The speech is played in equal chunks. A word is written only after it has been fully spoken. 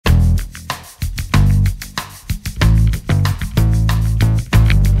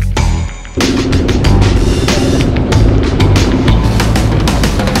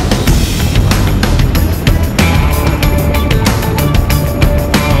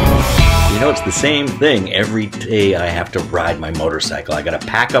Well, it's the same thing every day I have to ride my motorcycle. I gotta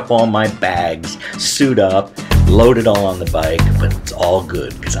pack up all my bags, suit up, load it all on the bike, but it's all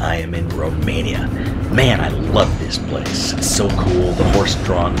good because I am in Romania. Man, I love this place. It's so cool. The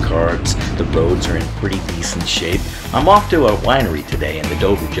horse-drawn carts, the roads are in pretty decent shape. I'm off to a winery today in the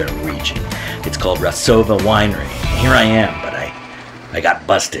Dobrogea region. It's called Rasova Winery. Here I am, but I got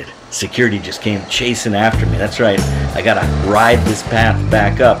busted. Security just came chasing after me. That's right, I gotta ride this path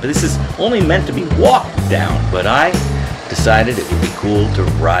back up. This is only meant to be walked down, but I decided it would be cool to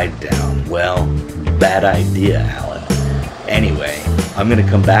ride down. Well, bad idea, Alan. Anyway, I'm gonna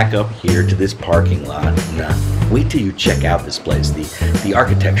come back up here to this parking lot and wait till you check out this place. The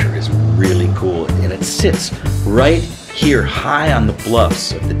architecture is really cool, and it sits right here high on the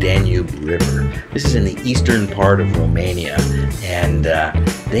bluffs of the Danube River. This is in the eastern part of Romania, and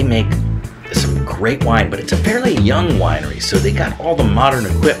they make some great wine, but it's a fairly young winery, so they got all the modern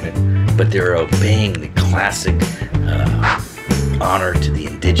equipment, but they're obeying the classic honor to the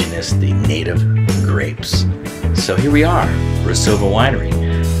indigenous, the native grapes. So here we are, Rasova Winery.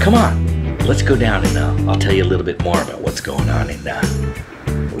 Come on, let's go down and I'll tell you a little bit more about what's going on in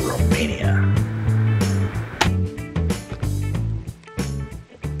Romania.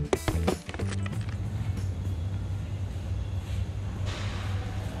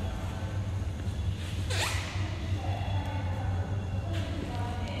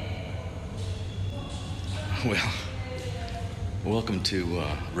 Well, welcome to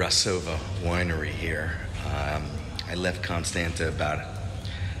Rasova Winery here. I left Constanta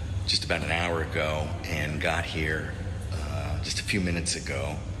just about an hour ago and got here just a few minutes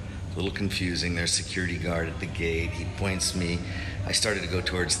ago. A little confusing. There's a security guard at the gate. He points me. I started to go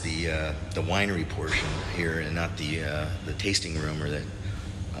towards the winery portion here and not the tasting room or the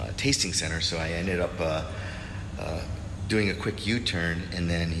tasting center, so I ended up doing a quick U-turn, and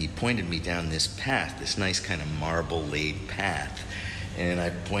then he pointed me down this path, this nice kind of marble-laid path. And I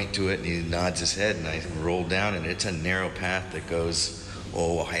point to it, and he nods his head, and I roll down, and it's a narrow path that goes,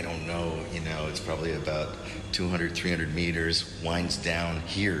 oh, I don't know, it's probably about 200, 300 meters, winds down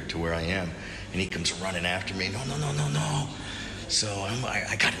here to where I am, and he comes running after me. No. So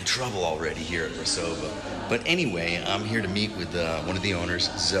I got in trouble already here at Rasova. But anyway, I'm here to meet with one of the owners,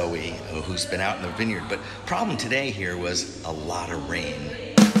 Zoe, who's been out in the vineyard. But problem today here was a lot of rain.